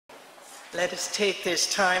Let us take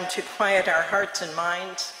this time to quiet our hearts and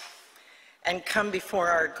minds and come before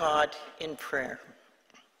our God in prayer.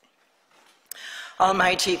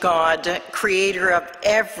 Almighty God, creator of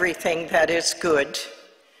everything that is good,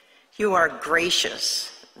 you are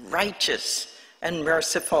gracious, righteous, and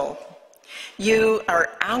merciful. You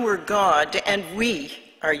are our God, and we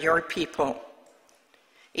are your people.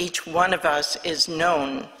 Each one of us is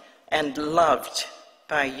known and loved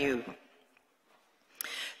by you.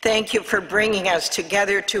 Thank you for bringing us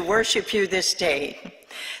together to worship you this day.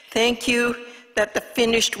 Thank you that the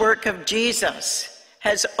finished work of Jesus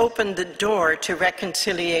has opened the door to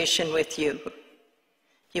reconciliation with you.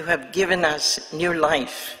 You have given us new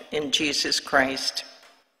life in Jesus Christ.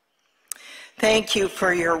 Thank you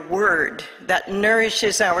for your word that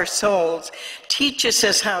nourishes our souls, teaches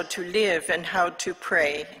us how to live and how to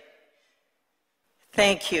pray.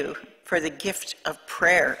 Thank you for the gift of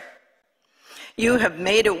prayer. You have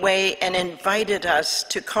made a way and invited us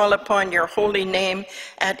to call upon your holy name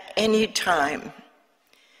at any time.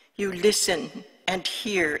 You listen and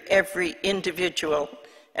hear every individual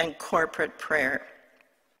and corporate prayer.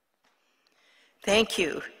 Thank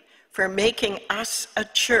you for making us a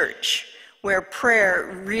church where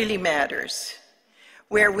prayer really matters,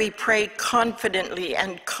 where we pray confidently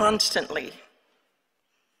and constantly.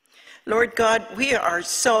 Lord God, we are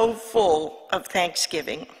so full of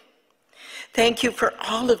thanksgiving. Thank you for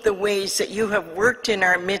all of the ways that you have worked in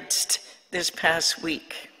our midst this past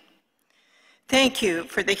week. Thank you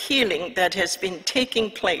for the healing that has been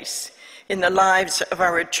taking place in the lives of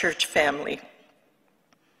our church family.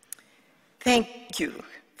 Thank you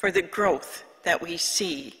for the growth that we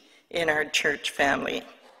see in our church family.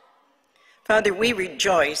 Father, we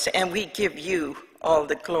rejoice and we give you all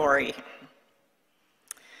the glory.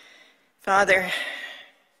 Father,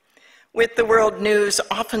 with the world news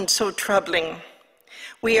often so troubling,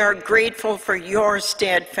 we are grateful for your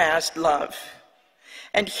steadfast love.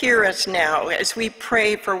 And hear us now as we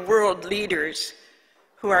pray for world leaders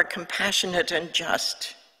who are compassionate and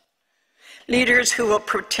just. Leaders who will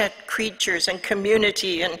protect creatures and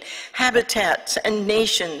community and habitats and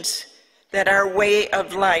nations that our way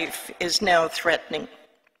of life is now threatening.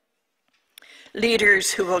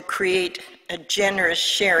 Leaders who will create a generous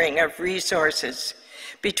sharing of resources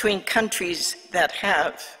between countries that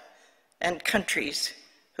have and countries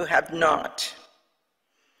who have not.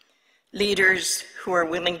 Leaders who are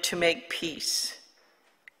willing to make peace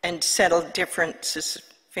and settle differences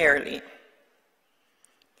fairly.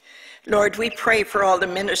 Lord, we pray for all the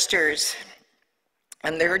ministers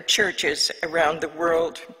and their churches around the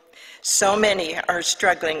world. So many are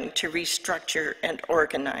struggling to restructure and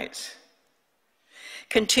organize.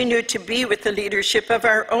 Continue to be with the leadership of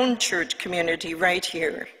our own church community right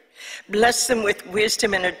here. Bless them with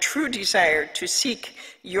wisdom and a true desire to seek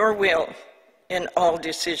your will in all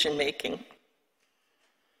decision-making.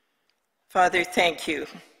 Father, thank you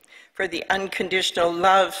for the unconditional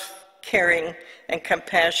love, caring, and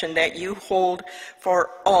compassion that you hold for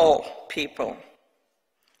all people.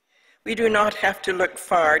 We do not have to look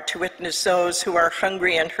far to witness those who are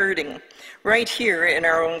hungry and hurting right here in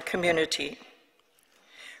our own community.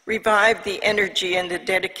 Revive the energy and the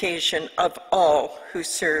dedication of all who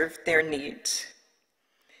serve their needs.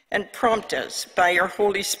 And prompt us by your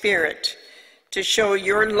Holy Spirit to show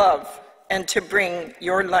your love and to bring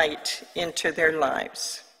your light into their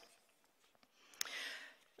lives.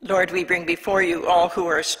 Lord, we bring before you all who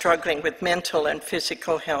are struggling with mental and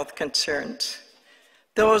physical health concerns.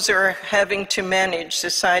 Those who are having to manage the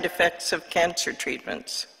side effects of cancer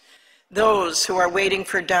treatments. Those who are waiting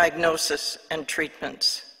for diagnosis and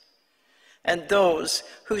treatments. And those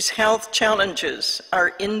whose health challenges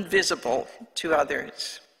are invisible to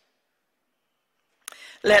others.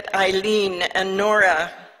 Let Eileen and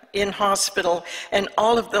Nora in hospital and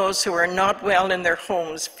all of those who are not well in their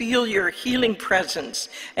homes feel your healing presence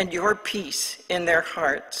and your peace in their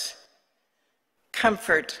hearts.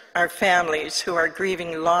 Comfort our families who are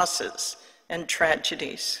grieving losses and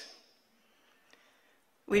tragedies.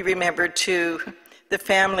 We remember too the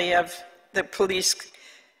family of the police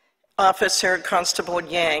officer Constable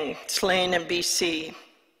Yang, slain in BC,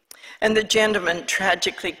 and the gentleman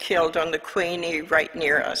tragically killed on the Queenie right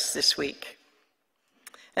near us this week.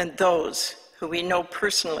 And those who we know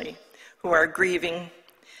personally who are grieving,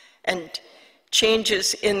 and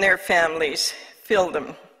changes in their families, fill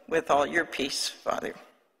them with all your peace, Father.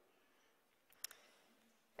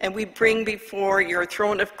 And we bring before your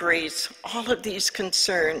throne of grace all of these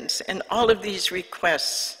concerns and all of these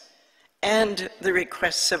requests and the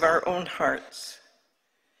requests of our own hearts.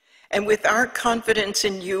 And with our confidence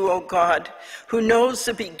in you, O God, who knows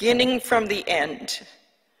the beginning from the end,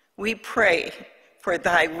 we pray for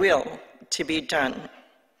thy will to be done.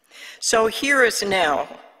 So hear us now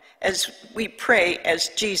as we pray as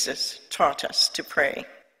Jesus taught us to pray.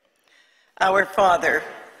 Our Father,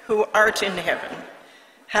 who art in heaven,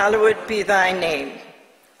 hallowed be thy name.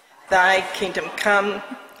 Thy kingdom come,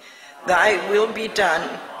 thy will be done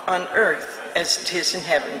on earth as it is in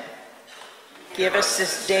heaven. Give us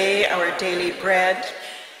this day our daily bread,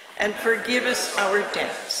 and forgive us our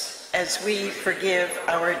debts as we forgive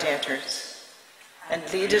our debtors. And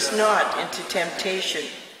lead us not into temptation,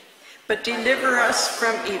 but deliver us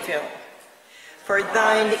from evil. For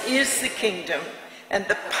thine is the kingdom, and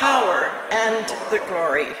the power, and the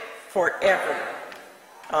glory, forever.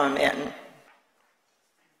 Amen.